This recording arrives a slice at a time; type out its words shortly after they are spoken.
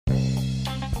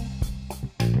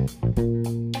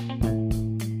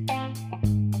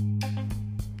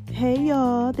Hey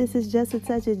y'all, this is Just a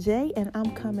Touch of J, and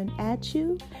I'm coming at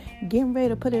you, getting ready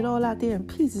to put it all out there in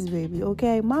pieces, baby,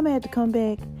 okay? Mama had to come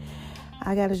back.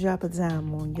 I got to drop a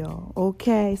dime on y'all,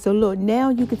 okay? So look, now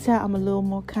you can tell I'm a little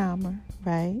more calmer,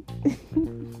 right?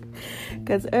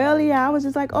 Because earlier I was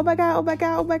just like, oh my God,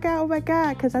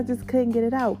 because I just couldn't get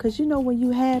it out. Because you know when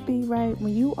you happy, right?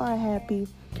 When you are happy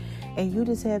and you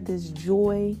just have this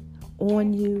joy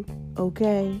on you,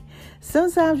 okay?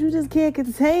 Sometimes you just can't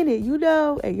contain it, you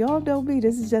know? And y'all know me,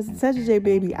 this is Just a Touch of J,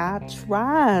 baby. I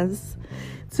tries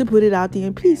to put it out there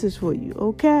in pieces for you,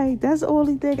 okay? That's the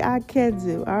only thing I can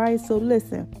do, all right? So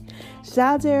listen, shout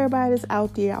out to everybody that's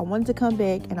out there. I wanted to come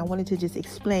back and I wanted to just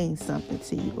explain something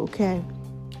to you, okay?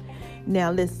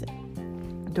 Now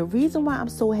listen, the reason why I'm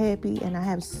so happy and I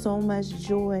have so much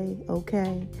joy,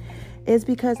 okay, is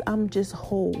because I'm just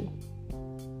whole.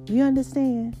 You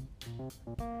understand?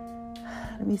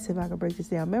 Let me see if I can break this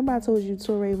down. Remember I told you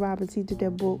Touré Roberts, he did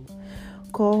that book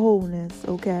called Wholeness,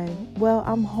 okay? Well,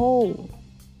 I'm whole.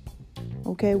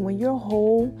 Okay, when you're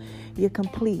whole, you're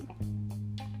complete.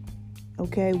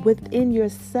 Okay, within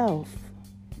yourself.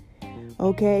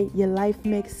 Okay, your life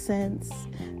makes sense.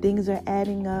 Things are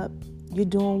adding up. You're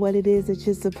doing what it is that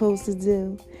you're supposed to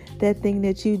do. That thing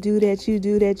that you do,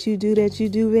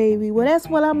 baby. Well, that's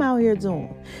what I'm out here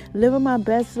doing. Living my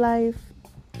best life.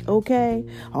 Okay,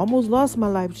 I almost lost my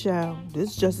life, child.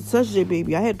 This is Just a Touch of J,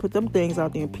 baby. I had to put them things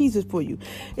out there in pieces for you.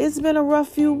 It's been a rough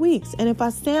few weeks, and if I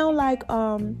sound like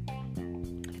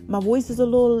my voice is a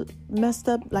little messed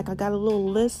up, like I got a little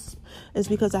lisp, it's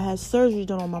because I had surgery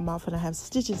done on my mouth and I have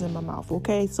stitches in my mouth,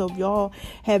 okay? So if y'all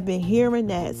have been hearing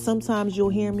that, sometimes you'll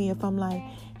hear me if I'm like,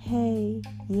 hey,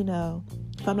 you know,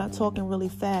 if I'm not talking really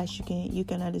fast, you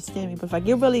can understand me. But if I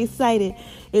get really excited,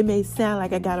 it may sound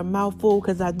like I got a mouthful,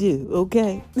 because I do,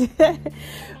 okay?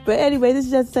 But anyway, this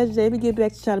is Just Touch Day. Let me get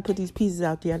back to try to put these pieces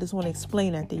out there. I just want to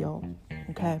explain that to y'all,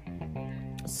 okay?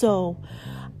 So,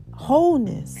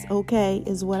 wholeness, okay,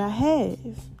 is what I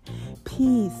have.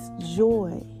 Peace,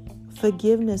 joy,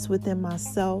 forgiveness within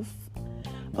myself,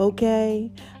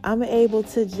 okay? I'm able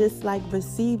to just like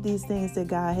receive these things that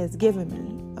God has given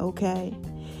me, okay?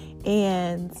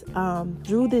 And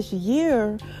through this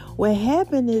year, what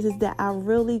happened is that I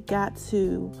really got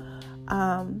to,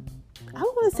 I don't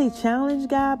want to say challenge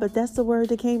God, but that's the word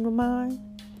that came to mind.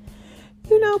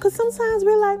 You know, because sometimes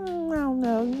we're like, I don't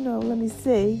know, let me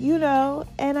see, you know.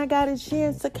 And I got a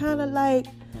chance to kind of like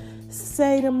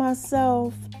say to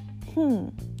myself,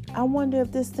 I wonder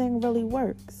if this thing really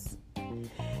works.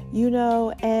 You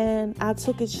know, and I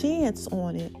took a chance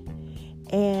on it.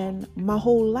 And my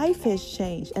whole life has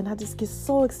changed. And I just get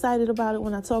so excited about it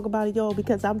when I talk about it, y'all,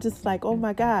 because I'm just like, oh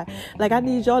my God, like I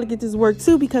need y'all to get this work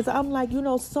too, because I'm like, you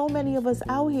know, so many of us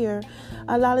out here,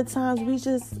 a lot of times we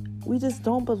just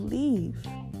don't believe.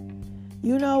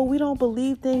 You know, we don't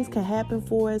believe things can happen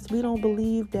for us. We don't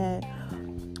believe that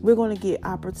we're going to get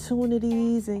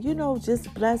opportunities and, you know,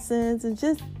 just blessings and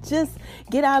just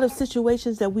get out of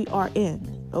situations that we are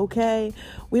in. Okay.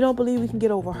 We don't believe we can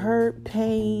get over hurt,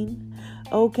 pain,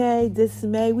 okay,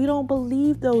 dismay. We don't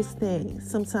believe those things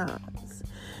sometimes.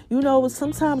 You know,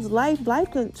 sometimes life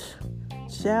can,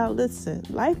 child, listen,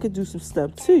 life could do some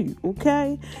stuff to you,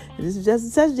 okay? And this is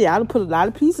Just a Touch Day. I done put a lot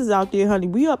of pieces out there, honey.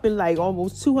 We up in like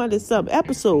almost 200 some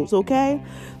episodes, okay?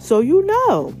 So you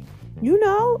know,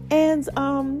 and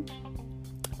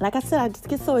like I said, I just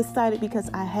get so excited because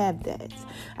I have that.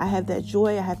 I have that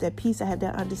joy, I have that peace, I have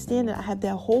that understanding, I have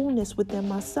that wholeness within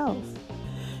myself.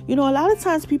 You know, a lot of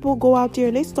times people go out there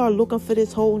and they start looking for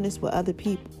this wholeness with other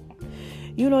people.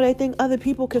 You know, they think other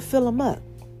people can fill them up,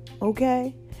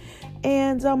 okay?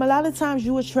 And a lot of times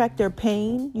you attract their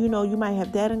pain. You know, you might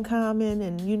have that in common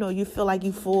and, you know, you feel like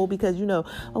you full because, you know,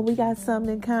 oh, we got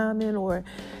something in common. Or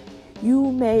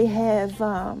you may have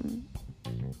a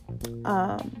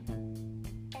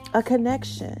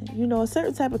connection, you know, a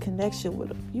certain type of connection with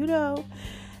them, you know.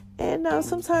 And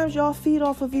sometimes y'all feed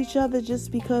off of each other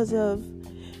just because of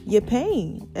your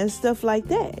pain and stuff like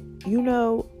that, you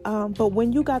know. But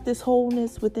when you got this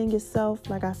wholeness within yourself,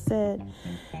 like I said,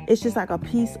 it's just like a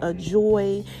piece of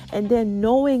joy. And then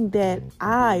knowing that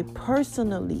I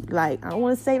personally, like, I don't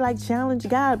want to say like challenge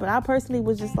God, but I personally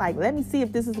was just like, let me see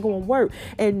if this is going to work.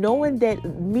 And knowing that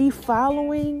me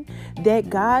following that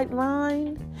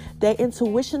guideline, that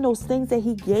intuition, those things that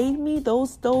he gave me,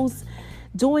 those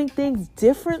doing things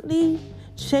differently,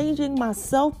 changing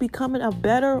myself, becoming a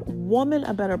better woman,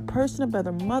 a better person, a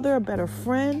better mother, a better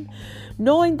friend,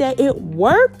 knowing that it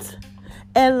worked.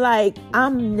 And like,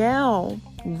 I'm now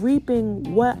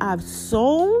reaping what I've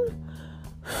sown.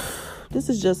 This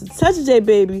is Just a Touch of J,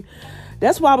 baby.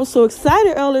 That's why I was so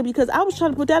excited earlier, because I was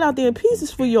trying to put that out there in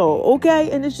pieces for y'all,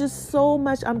 okay? And it's just so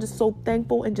much I'm just so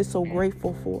thankful and just so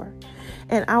grateful for.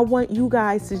 And I want you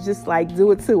guys to just like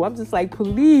do it too. I'm just like,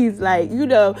 please, like, you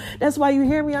know, that's why you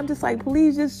hear me. I'm just like,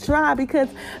 please just try, because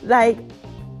like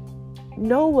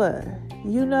Noah,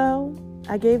 you know,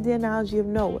 I gave the analogy of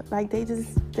Noah. Like they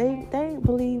didn't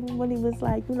believe him when he was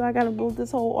like, you know, I got to build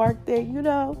this whole ark thing, you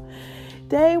know.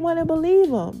 They want to believe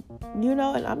him, you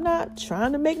know, and I'm not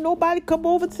trying to make nobody come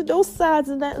over to those sides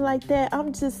and nothing like that.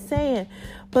 I'm just saying,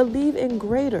 believe in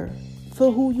greater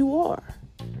for who you are.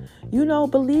 You know,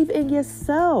 believe in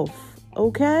yourself,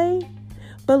 okay?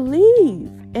 Believe.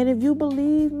 And if you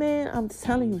believe, man, I'm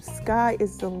telling you, sky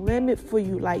is the limit for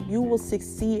you. Like, you will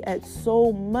succeed at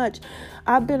so much.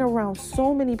 I've been around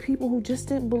so many people who just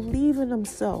didn't believe in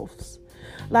themselves.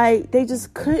 Like, they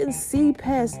just couldn't see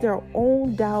past their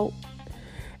own doubt.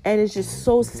 And it's just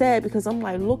so sad, because I'm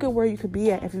like, look at where you could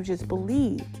be at if you just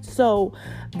believed. So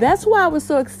that's why I was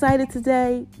so excited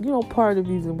today. You know, part of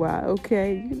the reason why,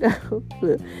 okay? You know,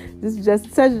 this is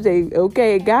just such a day,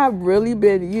 okay? God really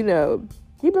been, you know,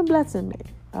 he been blessing me.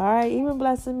 All right? He been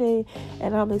blessing me.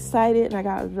 And I'm excited. And I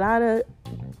got a lot of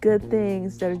good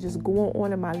things that are just going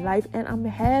on in my life. And I'm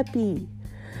happy.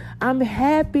 I'm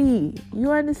happy.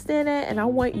 You understand that? And I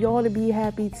want y'all to be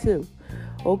happy too.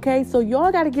 Okay, so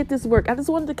y'all got to get this work. I just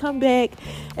wanted to come back,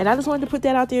 and I just wanted to put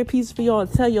that out there in peace for y'all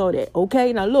and tell y'all that.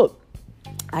 Okay, now look,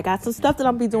 I got some stuff that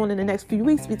I'm be doing in the next few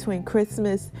weeks between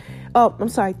Thanksgiving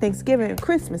and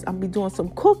Christmas. I'm be doing some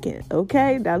cooking.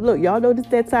 Okay, now look, y'all know this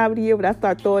that time of the year when I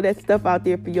start throwing that stuff out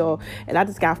there for y'all, and I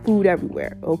just got food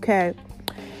everywhere. Okay.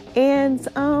 And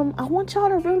I want y'all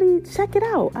to really check it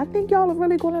out. I think y'all are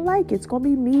really going to like it. It's going to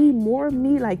be more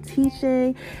me, like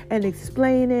teaching and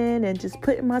explaining and just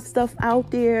putting my stuff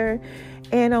out there.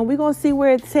 And we're going to see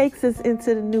where it takes us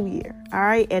into the new year. All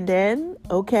right. And then,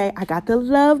 okay, I got the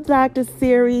Love Doctor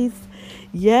series.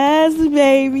 Yes,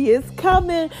 baby, it's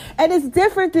coming. And it's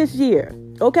different this year.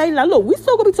 Okay, now look, we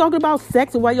still gonna be talking about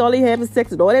sex and why y'all ain't having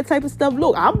sex and all that type of stuff.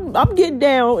 Look, I'm getting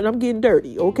down and I'm getting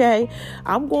dirty, okay?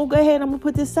 I'm gonna go ahead and I'm gonna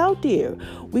put this out there.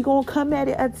 We gonna come at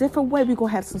it a different way. We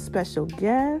gonna have some special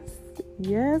guests.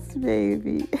 Yes,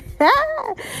 baby.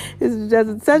 It's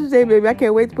just such a day, baby. I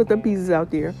can't wait to put them pieces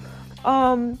out there.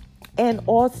 And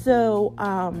also,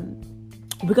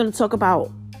 we're gonna talk about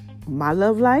my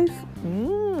love life.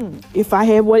 If I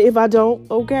have one, if I don't,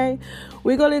 okay?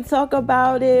 We're going to talk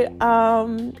about it,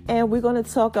 and we're going to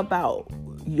talk about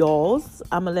y'all's.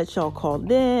 I'm going to let y'all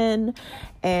call in,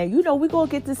 and, you know, we're going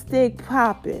to get this thing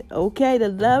popping, okay? The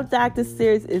Love Doctor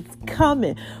series is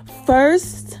coming.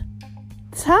 First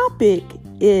topic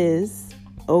is,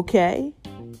 okay,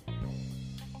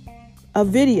 a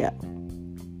video.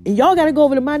 And y'all got to go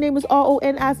over to My Name is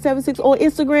RONI76 on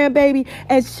Instagram, baby,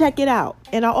 and check it out.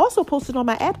 And I also posted on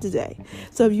my app today.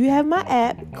 So if you have my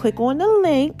app, click on the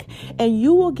link and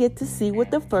you will get to see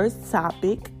what the first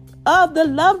topic of the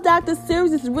Love Doctor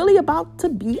series is really about to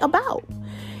be about.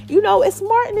 You know, it's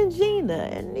Martin and Gina.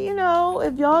 And, you know,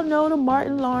 if y'all know the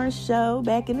Martin Lawrence show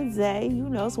back in the day, you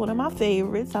know, it's one of my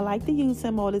favorites. I like to use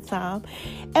him all the time.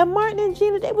 And Martin and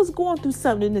Gina, they was going through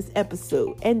something in this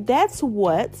episode. And that's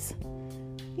what,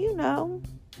 you know,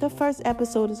 the first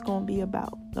episode is going to be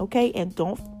about. Okay? And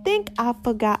don't think I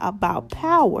forgot about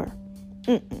Power.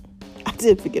 I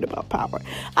did forget about Power.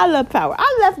 I love Power.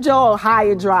 I left y'all high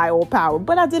and dry on Power,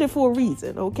 but I did it for a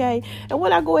reason, okay? And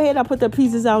when I go ahead and I put the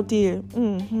pieces out there,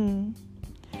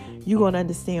 you're going to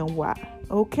understand why,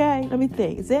 okay? Let me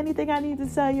think. Is there anything I need to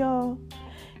tell y'all?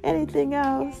 Anything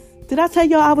else? Did I tell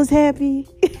y'all I was happy?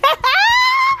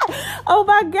 Oh,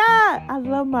 my God. I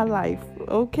love my life,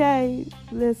 okay?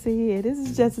 Listen here. This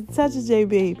is just a touch of J,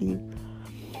 baby.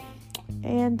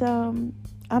 And,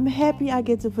 I'm happy I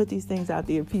get to put these things out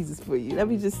there in pieces for you. Let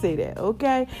me just say that,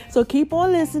 okay? So keep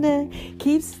on listening.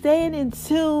 Keep staying in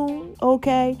tune,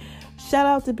 okay? Shout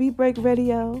out to Beat Break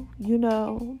Radio. You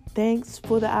know, thanks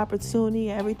for the opportunity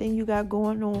and everything you got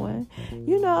going on.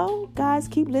 You know, guys,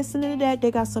 keep listening to that.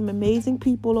 They got some amazing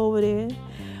people over there,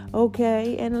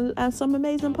 okay? And some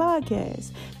amazing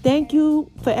podcasts. Thank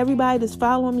you for everybody that's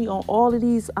following me on all of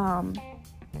these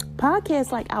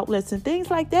podcasts like outlets and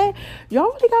things like that. Y'all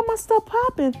really got my stuff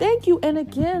popping. Thank you. And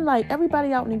again, like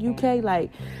everybody out in the UK,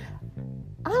 like,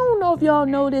 I don't know if y'all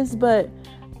know this, but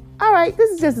all right, this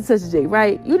is just a touch of J,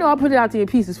 right? You know, I put it out there in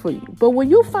pieces for you. But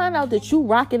when you find out that you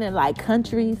rocking in like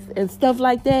countries and stuff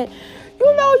like that,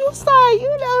 you know, you start,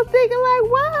 you know, thinking like,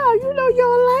 wow, you know,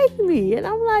 y'all like me. And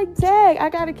I'm like, dang, I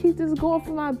got to keep this going for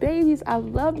my babies. I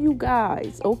love you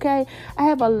guys, okay? I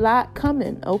have a lot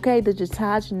coming, okay? The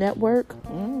Jataj Network.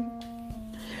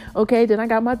 Okay, then I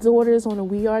got my daughters on the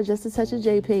We Are Just a Touch of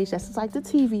J page. That's just like the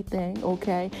TV thing,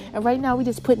 okay? And right now we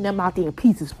just putting them out there in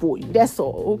pieces for you. That's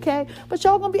all, okay? But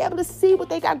y'all gonna be able to see what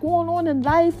they got going on in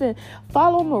life and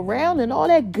follow them around and all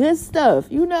that good stuff,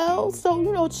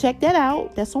 So, check that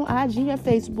out. That's on IG and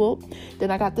Facebook.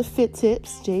 Then I got the Fit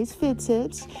Tips, Jay's Fit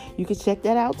Tips. You can check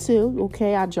that out too,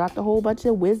 okay? I dropped a whole bunch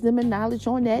of wisdom and knowledge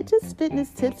on that. Just fitness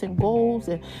tips and goals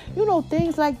and,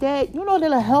 things like that.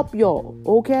 That'll help y'all,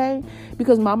 okay?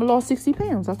 Because Mama lost 60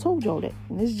 pounds. I told y'all that.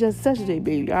 And it's just such a day,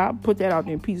 baby. I put that out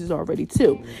there in pieces already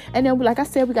too. And then, like I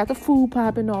said, we got the food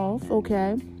popping off,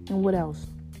 okay? And what else?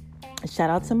 Shout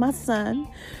out to my son.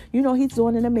 He's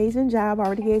doing an amazing job. I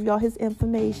already gave y'all his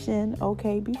information,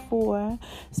 okay, before.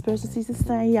 Special sees his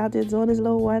son. He out there doing his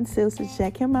little one too, so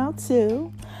check him out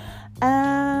too.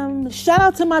 Shout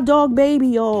out to my dog, Baby,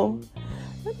 y'all.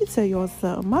 Let me tell y'all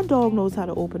something. My dog knows how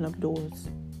to open up doors.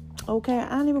 Okay,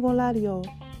 I ain't even gonna lie to y'all.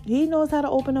 He knows how to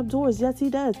open up doors. Yes, he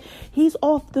does. He's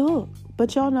off the hook.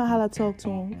 But y'all know how I talk to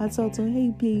him. I talk to him, hey,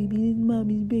 baby, this is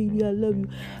mommy's baby, I love you.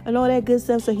 And all that good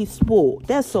stuff. So he's spoiled.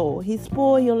 That's all. He's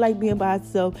spoiled. He don't like being by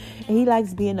himself. And he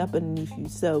likes being up underneath you.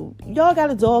 So y'all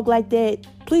got a dog like that.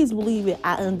 Please believe it.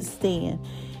 I understand.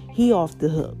 He off the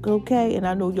hook, okay? And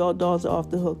I know y'all dogs are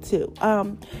off the hook too.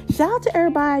 Shout out to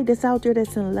everybody that's out there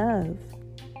that's in love.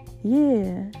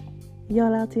 Yeah.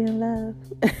 Y'all out there in love.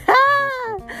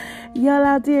 Y'all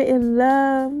out there in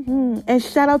love. And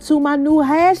shout out to my new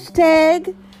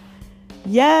hashtag.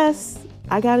 Yes,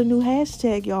 I got a new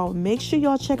hashtag, y'all. Make sure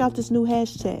y'all check out this new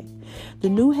hashtag. The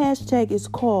new hashtag is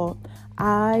called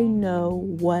I Know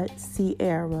What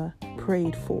Sierra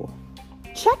Prayed For.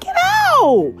 Check it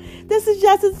out. This is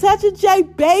Just a Touch of J,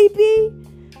 baby.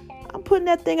 I'm putting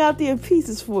that thing out there in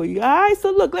pieces for you. All right,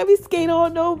 so look, let me skate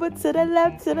on over to the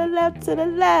left, to the left, to the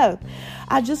left.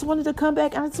 I just wanted to come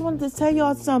back. I just wanted to tell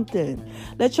y'all something.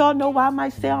 Let y'all know why I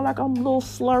might sound like I'm a little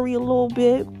slurry a little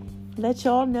bit. Let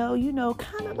y'all know,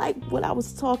 kind of like what I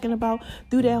was talking about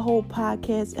through that whole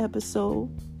podcast episode.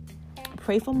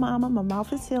 Pray for mama. My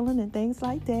mouth is healing and things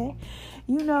like that.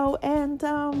 And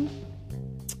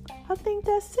I think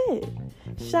that's it.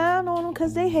 Shine on them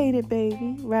because they hate it,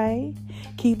 baby, right?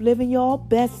 Keep living your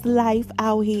best life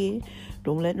out here.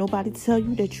 Don't let nobody tell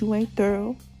you that you ain't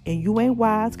thorough and you ain't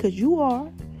wise, because you are.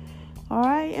 All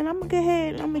right? And I'm going to go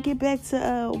ahead and I'm going to get back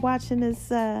to watching this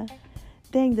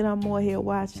thing that I'm on here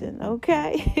watching,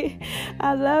 okay?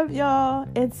 I love y'all.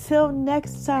 Until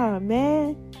next time,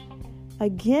 man.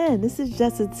 Again, this is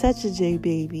Just a Touch of J,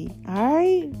 baby. All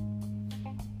right?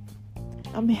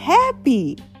 I'm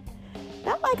happy.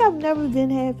 Not like I've never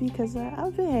been happy, because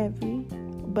I've been happy,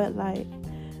 but like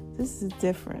this is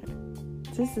different.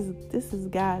 This is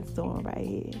God's doing right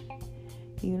here,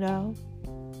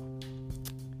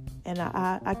 And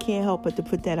I can't help but to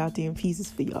put that out there in pieces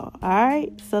for y'all. All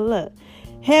right, so look,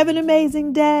 have an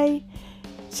amazing day.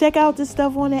 Check out this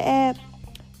stuff on the app.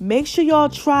 Make sure y'all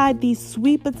try these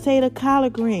sweet potato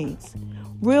collard greens.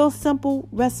 Real simple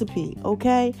recipe,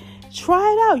 okay? Try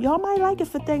it out. Y'all might like it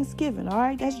for Thanksgiving, all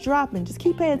right? That's dropping. Just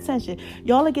keep paying attention.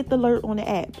 Y'all will get the alert on the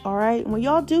app, all right? When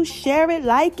y'all do, share it,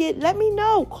 like it. Let me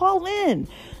know. Call in.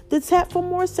 The Tap for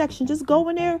More section. Just go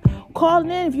in there, call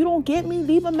in. If you don't get me,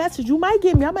 leave a message. You might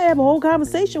get me. I might have a whole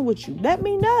conversation with you. Let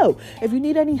me know. If you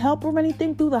need any help or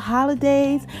anything through the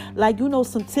holidays, like,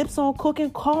 some tips on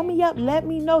cooking, call me up. Let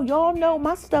me know. Y'all know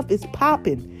my stuff is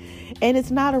popping, and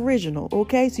it's not original,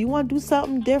 okay? So you want to do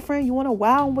something different? You want to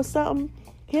wow with something?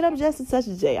 Hit up Just a Touch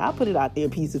of J. I'll put it out there in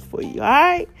pieces for you, all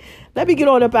right? Let me get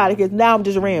on up out of here, because now I'm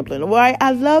just rambling, all right?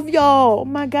 I love y'all. Oh,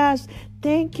 my gosh.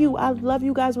 Thank you. I love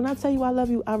you guys. When I tell you I love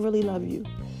you, I really love you,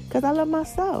 because I love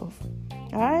myself,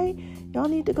 all right? Y'all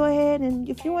need to go ahead, and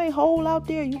if you ain't whole out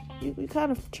there, you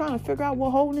kind of trying to figure out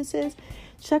what wholeness is,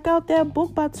 check out that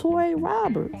book by Toy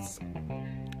Roberts.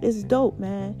 It's dope,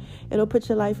 man. It'll put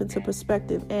your life into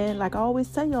perspective. And like I always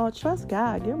tell y'all, trust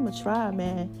God. Give him a try,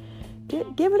 man.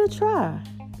 Give it a try.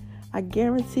 I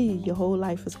guarantee you your whole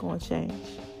life is going to change.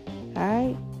 All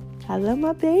right? I love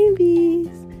my babies.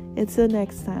 Until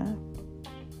next time.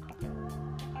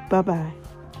 Bye-bye.